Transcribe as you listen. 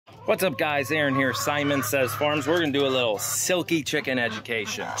What's up guys, Aaron here, Simon Says Farms. We're gonna do a little silky chicken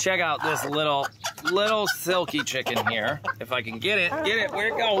education. Check out this little silky chicken here. If I can get it,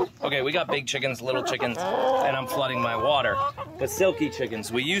 where'd it go? Okay, we got big chickens, little chickens, and I'm flooding my water. But silky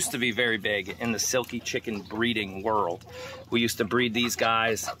chickens, we used to be very big in the silky chicken breeding world. We used to breed these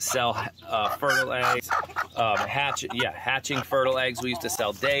guys, sell fertile eggs, hatching fertile eggs. We used to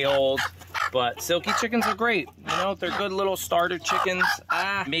sell day olds. But silky chickens are great. You know, they're good little starter chickens.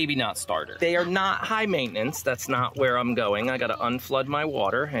 Maybe not starter. They are not high maintenance. That's not where I'm going. I gotta unflood my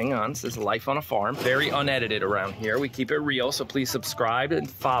water. Hang on, this is life on a farm. Very unedited around here. We keep it real, so please subscribe and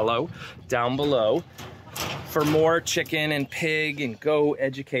follow down below for more chicken and pig and goat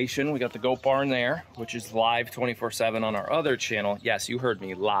education. We got the goat barn there, which is live 24/7 on our other channel. Yes, you heard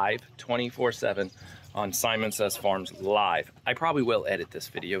me, live 24/7. On Simon Says Farms live. I probably will edit this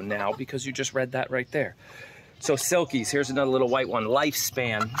video now because you just read that right there. So Silkies, here's another little white one.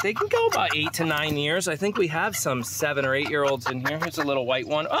 Lifespan, they can go about 8 to 9 years. I think we have some 7 or 8 year olds in here. Here's a little white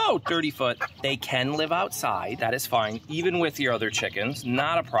one. Oh, 30 foot. They can live outside, that is fine. Even with your other chickens,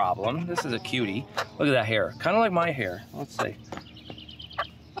 not a problem. This is a cutie. Look at that hair, kind of like my hair. Let's see.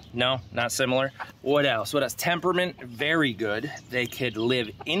 No, not similar. What else? What else? Temperament, very good. They could live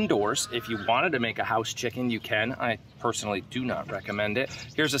indoors. If you wanted to make a house chicken, you can. I personally do not recommend it.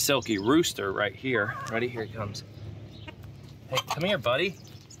 Here's a silky rooster right here. Ready? Here he comes. Hey, come here, buddy.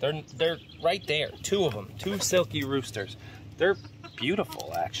 They're right there. 2 of them. 2 silky roosters. They're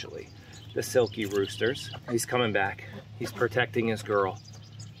beautiful, actually. The silky roosters. He's coming back. He's protecting his girl.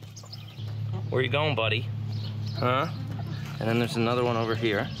 Where you going, buddy? Huh? And then there's another one over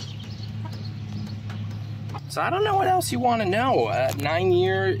here. So I don't know what else you want to know.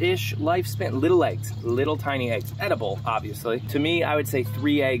 9-year-ish lifespan. Little eggs, little tiny eggs. Edible, obviously. To me, I would say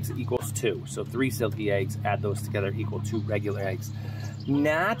 3 eggs equals 2. So 3 silky eggs, add those together, equal 2 regular eggs.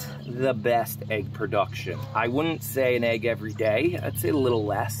 Not the best egg production. I wouldn't say an egg every day. I'd say a little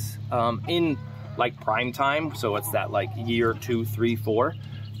less. In like prime time, so it's that like year 2, 3, 4.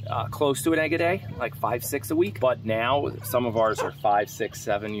 Close to an egg a day, like 5, 6 a week. But now some of ours are 5, 6,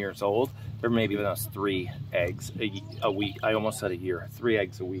 7 years old. They're maybe giving us 3 eggs a week. I almost said a year, 3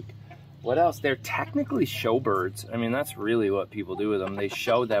 eggs a week. What else? They're technically show birds. I mean, that's really what people do with them. They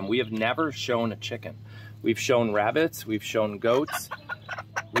show them. We have never shown a chicken. We've shown rabbits, we've shown goats.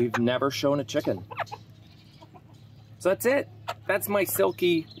 We've never shown a chicken. So that's it. That's my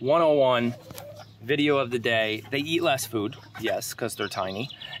Silky 101 video of the day. They eat less food, yes, because they're tiny,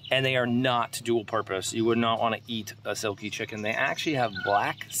 and they are not dual purpose. You would not want to eat a silky chicken. They actually have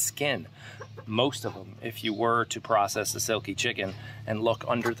black skin, most of them. If you were to process a silky chicken and look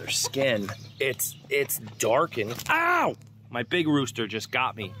under their skin, it's dark and, ow! My big rooster just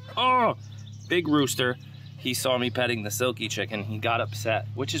got me. Oh, big rooster. He saw me petting the silky chicken. He got upset,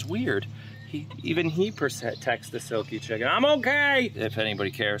 which is weird. Even he protects the silky chicken. I'm okay, if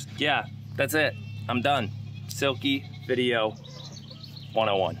anybody cares. Yeah, that's it. I'm done. Silky video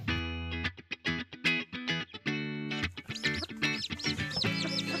 101.